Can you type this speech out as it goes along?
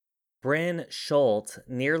Bryn Schultz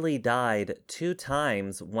nearly died 2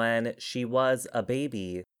 times when she was a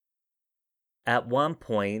baby. At one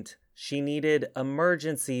point, she needed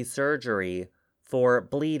emergency surgery for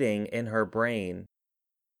bleeding in her brain.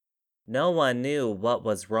 No one knew what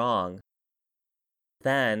was wrong.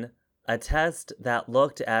 Then, a test that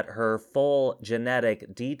looked at her full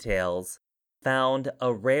genetic details found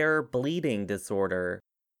a rare bleeding disorder.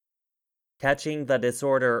 Catching the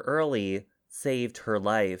disorder early saved her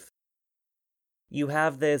life. You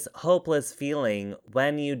have this hopeless feeling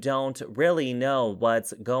when you don't really know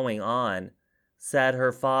what's going on, said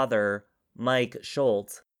her father, Mike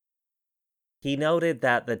Schultz. He noted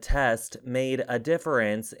that the test made a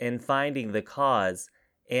difference in finding the cause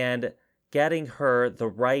and getting her the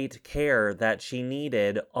right care that she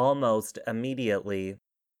needed almost immediately.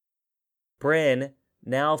 Bryn,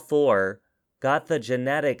 now 4, got the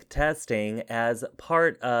genetic testing as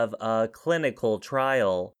part of a clinical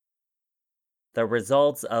trial, the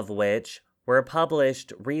results of which were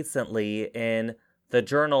published recently in the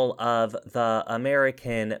Journal of the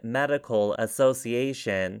American Medical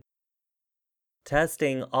Association.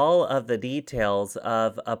 Testing all of the details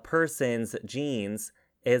of a person's genes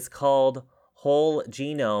is called whole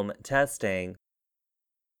genome testing.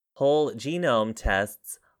 Whole genome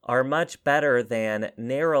tests are much better than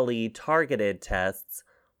narrowly targeted tests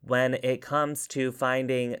when it comes to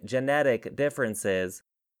finding genetic differences,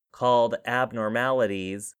 called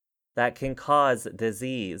abnormalities, that can cause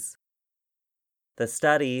disease. The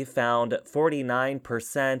study found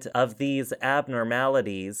 49% of these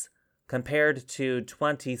abnormalities, compared to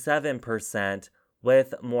 27%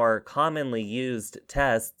 with more commonly used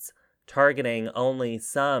tests targeting only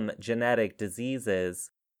some genetic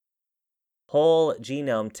diseases. Whole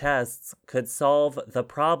genome tests could solve the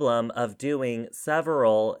problem of doing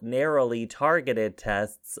several narrowly targeted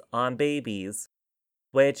tests on babies,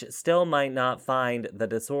 which still might not find the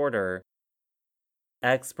disorder.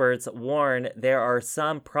 Experts warn there are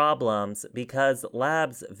some problems because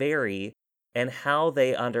labs vary in how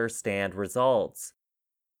they understand results.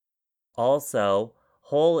 Also,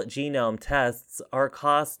 whole genome tests are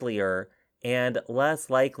costlier and less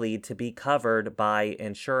likely to be covered by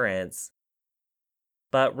insurance.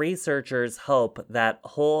 But researchers hope that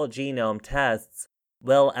whole genome tests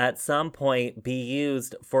will at some point be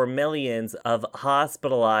used for millions of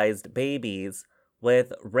hospitalized babies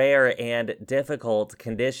with rare and difficult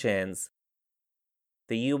conditions.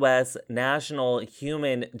 The U.S. National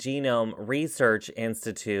Human Genome Research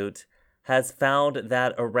Institute has found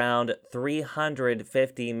that around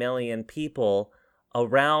 350 million people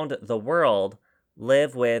around the world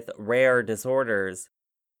live with rare disorders.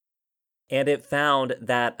 And it found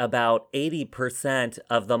that about 80%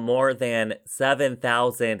 of the more than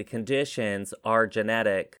 7,000 conditions are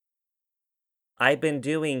genetic. I've been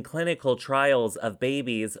doing clinical trials of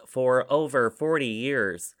babies for over 40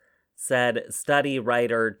 years, said study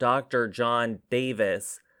writer Dr. John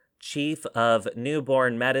Davis, chief of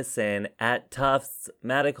newborn medicine at Tufts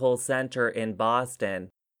Medical Center in Boston.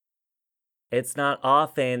 It's not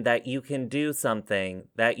often that you can do something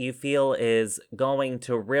that you feel is going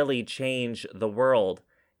to really change the world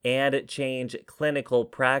and change clinical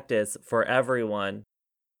practice for everyone.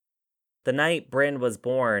 The night Bryn was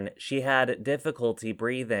born, she had difficulty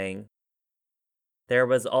breathing. There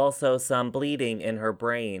was also some bleeding in her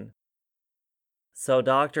brain. So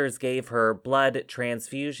doctors gave her blood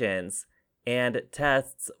transfusions and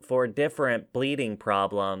tests for different bleeding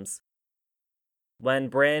problems. When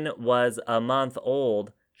Bryn was a month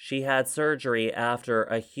old, she had surgery after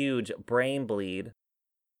a huge brain bleed.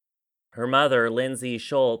 Her mother, Lindsay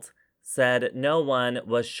Schultz, said no one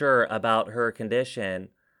was sure about her condition.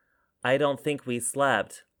 I don't think we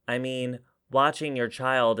slept. I mean, watching your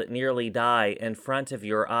child nearly die in front of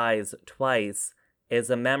your eyes twice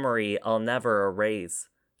is a memory I'll never erase,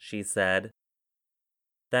 she said.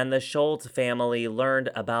 Then the Schultz family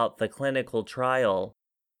learned about the clinical trial.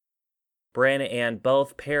 Bryn and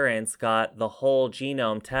both parents got the whole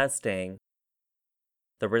genome testing.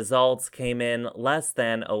 The results came in less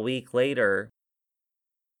than a week later.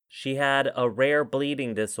 She had a rare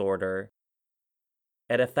bleeding disorder.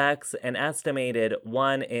 It affects an estimated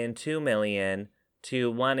 1 in 2 million to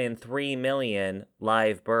 1 in 3 million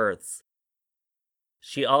live births.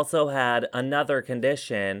 She also had another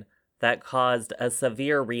condition that caused a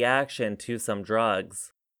severe reaction to some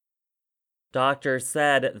drugs. Doctors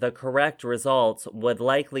said the correct results would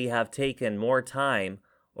likely have taken more time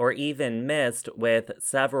or even missed with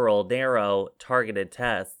several narrow, targeted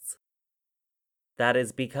tests. That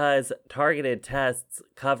is because targeted tests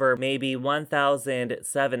cover maybe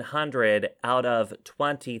 1,700 out of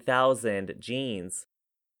 20,000 genes.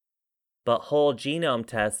 but whole genome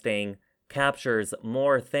testing captures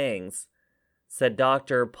more things, said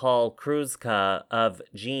Dr. Paul Kruzka of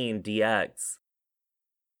GeneDx.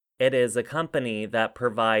 It is a company that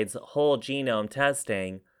provides whole genome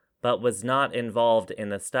testing, but was not involved in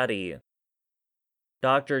the study.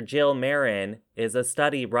 Dr. Jill Marin is a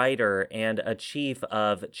study writer and a chief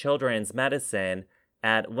of children's medicine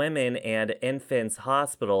at Women and Infants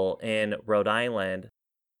Hospital in Rhode Island.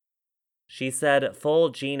 She said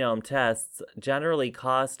full genome tests generally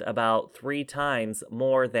cost about 3 times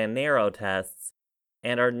more than narrow tests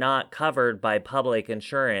and are not covered by public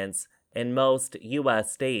insurance in most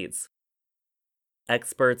U.S. states.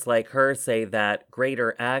 Experts like her say that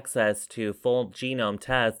greater access to full genome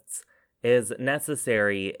tests is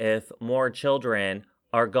necessary if more children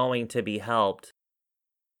are going to be helped.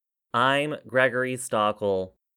 I'm Gregory Stockel.